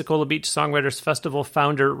Pensacola Beach Songwriters Festival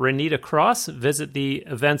founder Reneda Cross. Visit the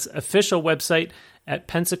event's official website at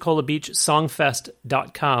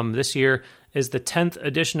PensacolaBeachSongfest.com. This year is the 10th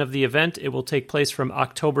edition of the event. It will take place from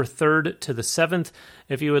October 3rd to the 7th.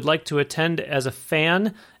 If you would like to attend as a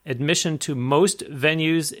fan, admission to most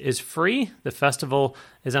venues is free. The festival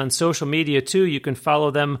is on social media too. You can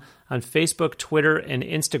follow them on Facebook, Twitter, and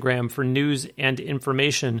Instagram for news and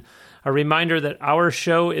information. A reminder that our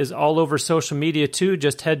show is all over social media too.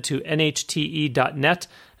 Just head to NHTE.net,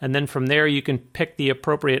 and then from there you can pick the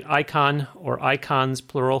appropriate icon, or icons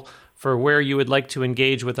plural, for where you would like to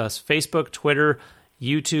engage with us. Facebook, Twitter,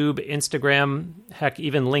 YouTube, Instagram, heck,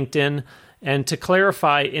 even LinkedIn. And to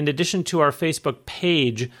clarify, in addition to our Facebook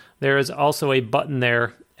page, there is also a button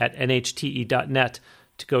there at nhte.net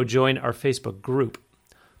to go join our Facebook group.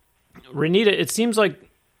 Reneda, it seems like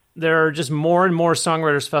there are just more and more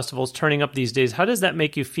songwriters festivals turning up these days. How does that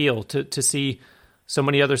make you feel to see so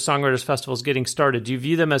many other songwriters festivals getting started? Do you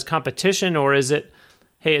view them as competition, or is it,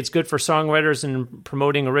 hey, it's good for songwriters and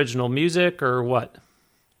promoting original music, or what?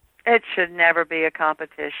 It should never be a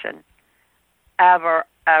competition. Ever,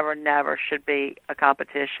 never should be a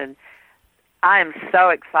competition. I am so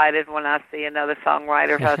excited when I see another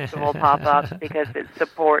songwriter festival pop up, because it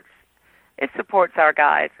supports our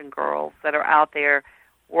guys and girls that are out there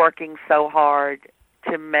working so hard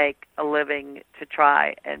to make a living, to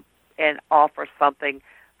try and offer something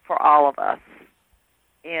for all of us.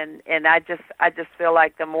 And I just feel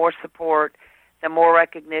like the more support, the more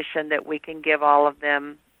recognition that we can give all of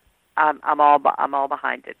them, I'm all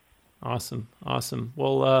behind it. Awesome.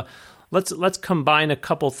 Well, let's combine a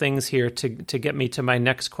couple things here to get me to my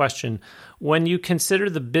next question. When you consider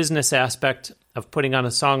the business aspect of putting on a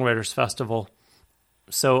songwriters festival,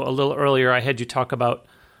 so a little earlier I had you talk about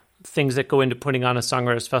things that go into putting on a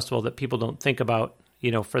songwriters festival that people don't think about,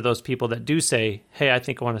 for those people that do say, hey, I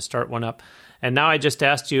think I want to start one up. And now I just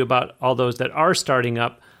asked you about all those that are starting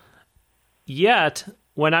up. Yet,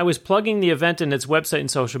 when I was plugging the event and its website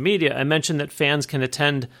and social media, I mentioned that fans can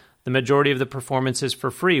attend the majority of the performances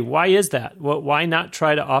for free. Why is that? Why not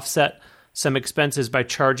try to offset some expenses by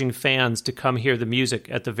charging fans to come hear the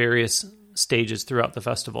music at the various stages throughout the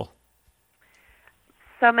festival?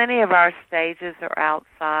 So many of our stages are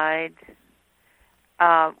outside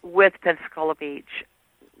with Pensacola Beach.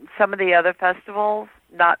 Some of the other festivals,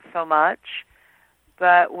 not so much,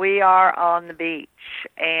 but we are on the beach,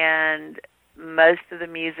 and most of the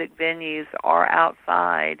music venues are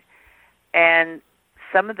outside. And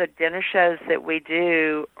some of the dinner shows that we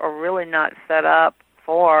do are really not set up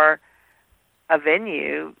for a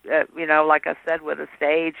venue, like I said, with a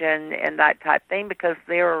stage and that type thing, because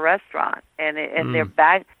they're a restaurant, and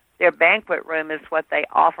their banquet room is what they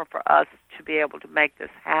offer for us to be able to make this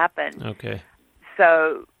happen. Okay.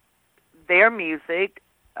 So their music,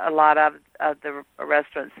 a lot of the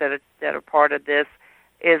restaurants that are part of this,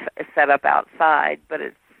 is set up outside, but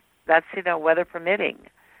that's weather permitting.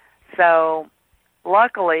 So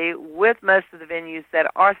luckily, with most of the venues that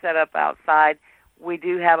are set up outside, we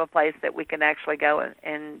do have a place that we can actually go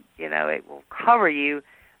and it will cover you,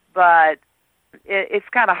 but it's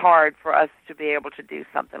kind of hard for us to be able to do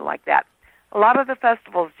something like that. A lot of the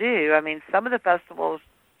festivals do. I mean, some of the festivals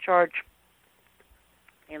charge,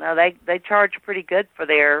 they charge pretty good for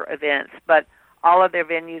their events, but all of their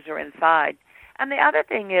venues are inside. And the other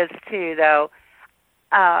thing is, too, though,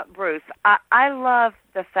 Bruce, I love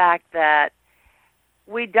the fact that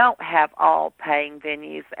we don't have all paying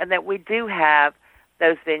venues, and that we do have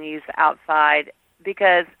those venues outside,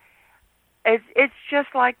 because it's just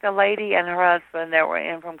like the lady and her husband that were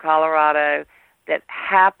in from Colorado that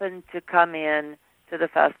happened to come in to the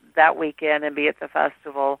that weekend and be at the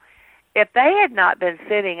festival. If they had not been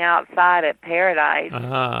sitting outside at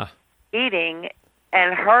Paradise eating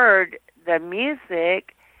and heard the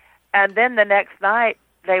music, and then the next night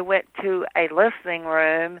they went to a listening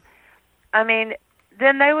room, I mean,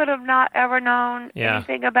 then they would have not ever known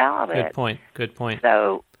anything about it. Good point.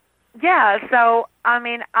 So, I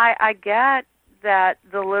mean, I get that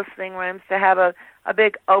the listening rooms, to have a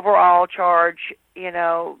big overall charge,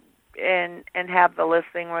 and have the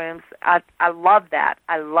listening rooms. I love that.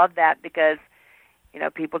 I love that, because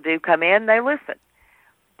people do come in, they listen.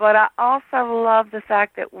 But I also love the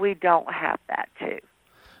fact that we don't have that, too.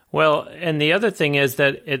 Well, and the other thing is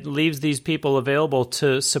that it leaves these people available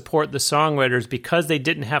to support the songwriters because they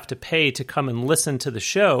didn't have to pay to come and listen to the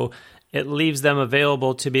show. It leaves them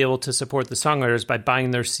available to be able to support the songwriters by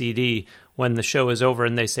buying their CD when the show is over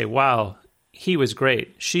and they say, wow, he was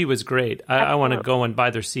great, she was great. I want to go and buy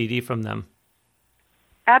their CD from them.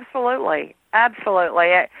 Absolutely. Absolutely.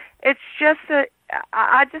 It's just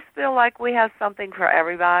I just feel like we have something for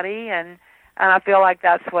everybody, and I feel like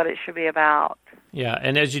that's what it should be about. Yeah,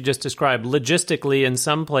 and as you just described, logistically in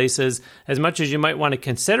some places, as much as you might want to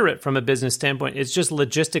consider it from a business standpoint, it's just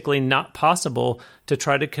logistically not possible to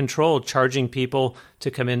try to control charging people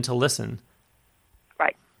to come in to listen.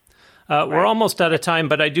 Right. We're almost out of time,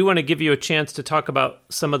 but I do want to give you a chance to talk about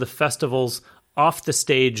some of the festival's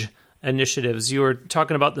off-the-stage initiatives. You were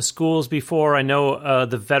talking about the schools before. I know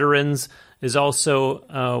the veterans is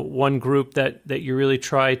also one group that you really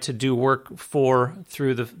try to do work for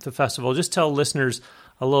through the festival. Just tell listeners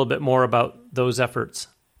a little bit more about those efforts.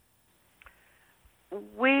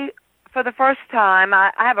 For the first time,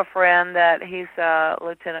 I have a friend that he's a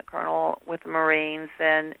lieutenant colonel with the Marines,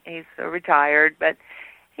 and he's retired, but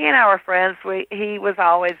he and I were friends. He was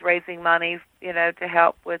always raising money, to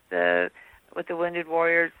help with the Wounded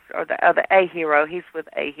Warriors or the A Hero. He's with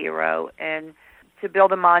A Hero, and to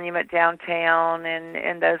build a monument downtown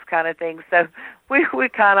and those kind of things. So we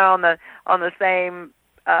kind of on the same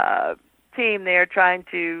team there, trying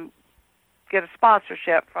to get a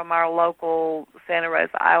sponsorship from our local Santa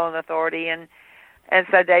Rosa Island Authority, and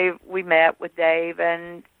so we met with Dave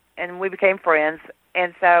and we became friends.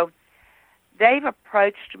 And so Dave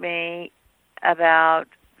approached me about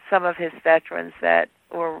some of his veterans that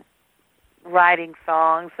were writing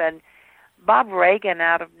songs, and Bob Reagan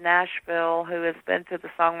out of Nashville, who has been to the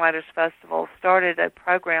Songwriters Festival, started a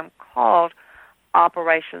program called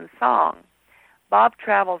Operation Song. Bob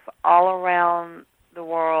travels all around the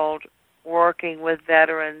world working with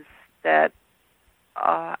veterans that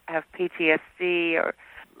have PTSD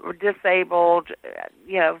or disabled,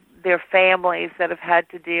 their families that have had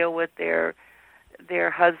to deal with their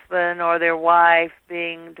husband or their wife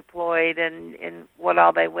being deployed and what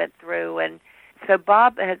all they went through. And so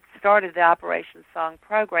Bob had started the Operation Song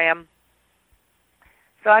program.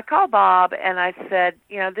 So I called Bob and I said,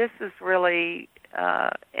 this is really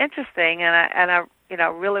interesting, and I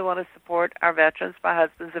really want to support our veterans. My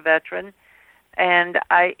husband's a veteran, and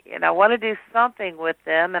I want to do something with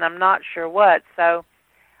them, and I'm not sure what. So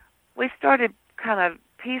we started kind of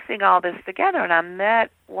piecing all this together, and I met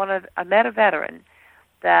a veteran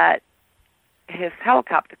that his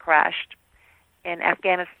helicopter crashed in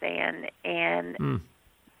Afghanistan, and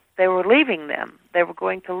they were leaving them. They were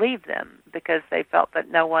going to leave them because they felt that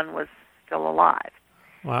no one was still alive.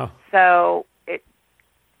 Wow. So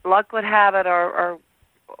luck would have it, or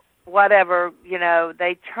whatever,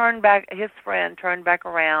 they turned back, his friend turned back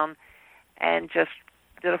around and just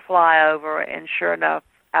did a flyover, and sure enough,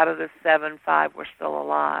 out of the 7, 5 were still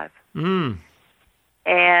alive.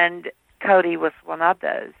 And Cody was one of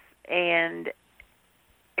those. And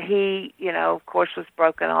he, of course, was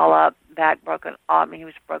broken all up, back broken. He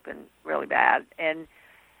was broken really bad. And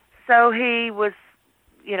so he was,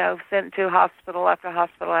 sent to hospital after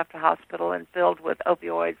hospital after hospital and filled with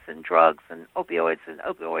opioids and drugs and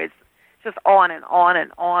opioids, just on and on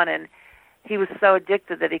and on. And he was so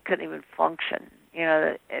addicted that he couldn't even function,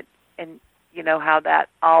 and you know how that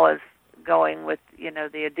all is going with,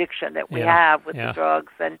 the addiction that we have with the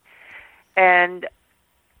drugs. And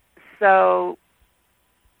so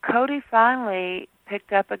Cody finally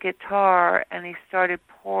picked up a guitar and he started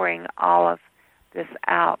pouring all of this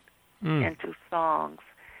out into songs.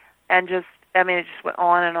 And it just went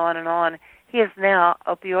on and on and on. He is now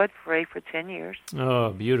opioid-free for 10 years.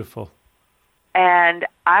 Oh, beautiful. And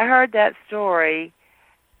I heard that story,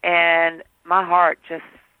 and my heart just,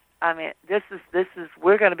 this is,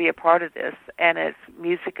 we're going to be a part of this, and it's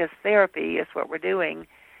music as therapy is what we're doing.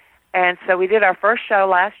 And so we did our first show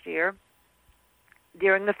last year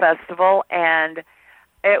during the festival, and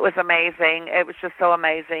it was amazing. It was just so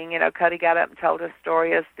amazing. Cody got up and told his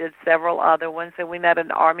story, as did several other ones, and we met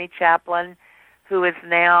an Army chaplain who is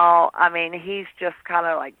now, he's just kind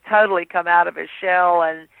of like totally come out of his shell,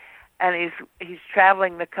 and he's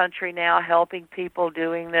traveling the country now helping people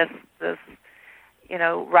doing this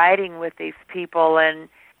writing with these people. And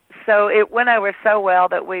so it went over so well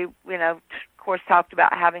that we, of course, talked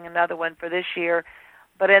about having another one for this year.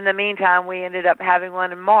 But in the meantime, we ended up having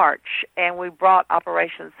one in March, and we brought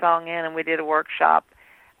Operation Song in, and we did a workshop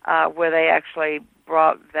where they actually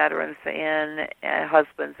brought veterans in,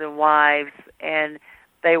 husbands and wives, and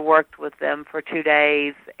they worked with them for 2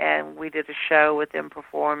 days, and we did a show with them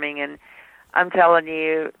performing. And I'm telling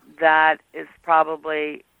you, that is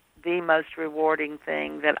probably the most rewarding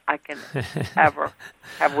thing that I can ever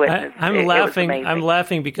have witnessed. I'm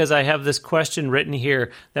laughing because I have this question written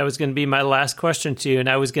here that was going to be my last question to you, and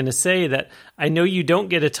I was going to say that I know you don't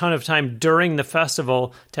get a ton of time during the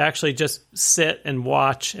festival to actually just sit and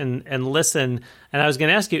watch and listen, and I was going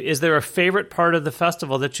to ask you, is there a favorite part of the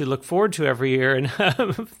festival that you look forward to every year? And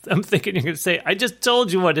I'm thinking you're going to say, I just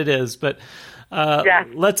told you what it is, but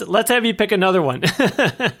let's have you pick another one.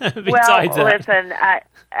 Besides that. Listen,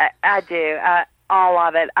 I do. All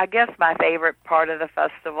of it. I guess my favorite part of the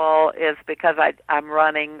festival is because I'm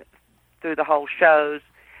running through the whole shows.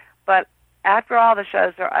 But after all the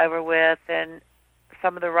shows are over with, and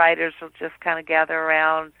some of the writers will just kind of gather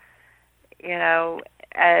around, and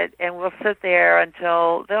we'll sit there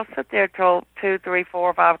till 2, 3,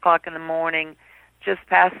 4, 5 o'clock in the morning, just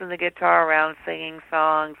passing the guitar around, singing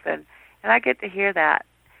songs, and I get to hear that.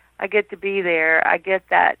 I get to be there. I get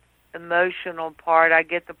that emotional part. I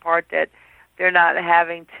get the part that they're not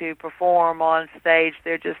having to perform on stage.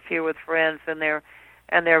 They're just here with friends, and they're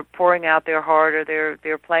pouring out their heart, or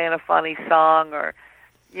they're playing a funny song, or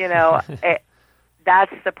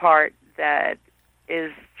that's the part that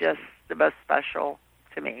is just the most special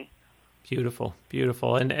to me. Beautiful,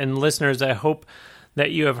 beautiful. And listeners, I hope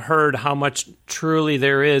that you have heard how much truly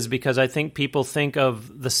there is, because I think people think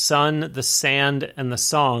of the sun, the sand, and the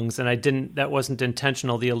songs, and that wasn't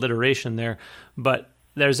intentional, the alliteration there, but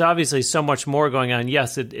there's obviously so much more going on.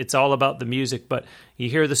 Yes, it's all about the music, but you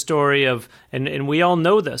hear the story of, and we all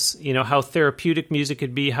know this, how therapeutic music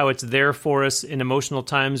could be, how it's there for us in emotional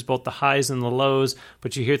times, both the highs and the lows,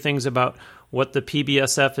 but you hear things about what the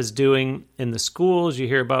PBSF is doing in the schools, you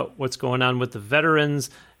hear about what's going on with the veterans,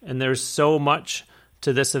 and there's so much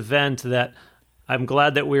to this event that I'm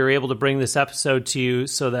glad that we were able to bring this episode to you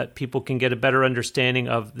so that people can get a better understanding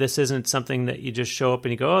of this isn't something that you just show up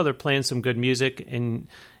and you go, oh, they're playing some good music, and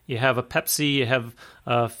you have a Pepsi, you have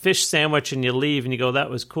a fish sandwich, and you leave and you go, that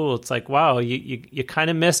was cool. It's like, wow, you kind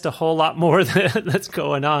of missed a whole lot more that's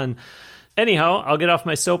going on. Anyhow, I'll get off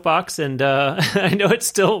my soapbox, and I know it's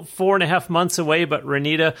still 4.5 months away, but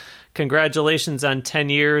Reneda, congratulations on 10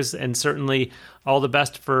 years, and certainly all the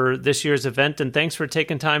best for this year's event, and thanks for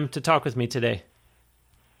taking time to talk with me today.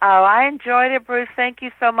 Oh, I enjoyed it, Bruce. Thank you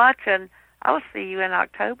so much, and I will see you in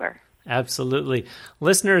October. Absolutely.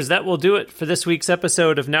 Listeners, that will do it for this week's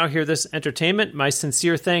episode of Now Hear This Entertainment. My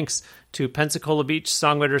sincere thanks to Pensacola Beach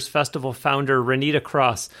Songwriters Festival founder Reneda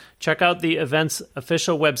Cross. Check out the event's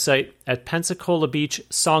official website at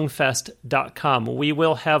PensacolaBeachSongFest.com. We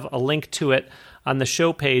will have a link to it on the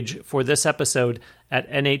show page for this episode at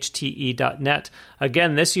NHTE.net.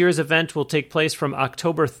 Again, this year's event will take place from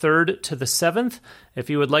October 3rd to the 7th. If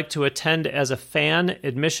you would like to attend as a fan,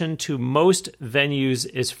 admission to most venues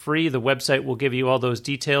is free. The website will give you all those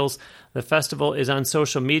details. The festival is on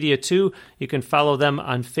social media too. You can follow them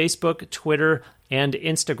on Facebook, Twitter, and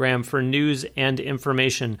Instagram for news and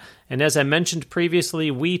information. And as I mentioned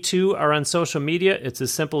previously, we too are on social media. It's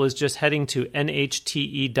as simple as just heading to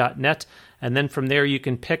nhte.net, and then from there you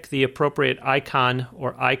can pick the appropriate icon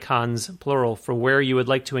or icons, plural, for where you would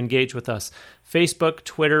like to engage with us. Facebook,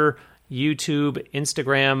 Twitter, YouTube,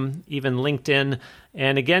 Instagram, even LinkedIn.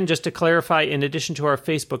 And again, just to clarify, in addition to our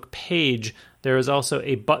Facebook page, there is also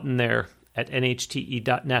a button there at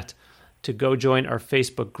nhte.net to go join our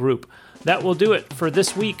Facebook group. That will do it for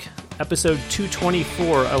this week, episode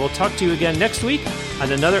 224. I will talk to you again next week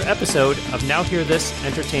on another episode of Now Hear This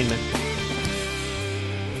Entertainment.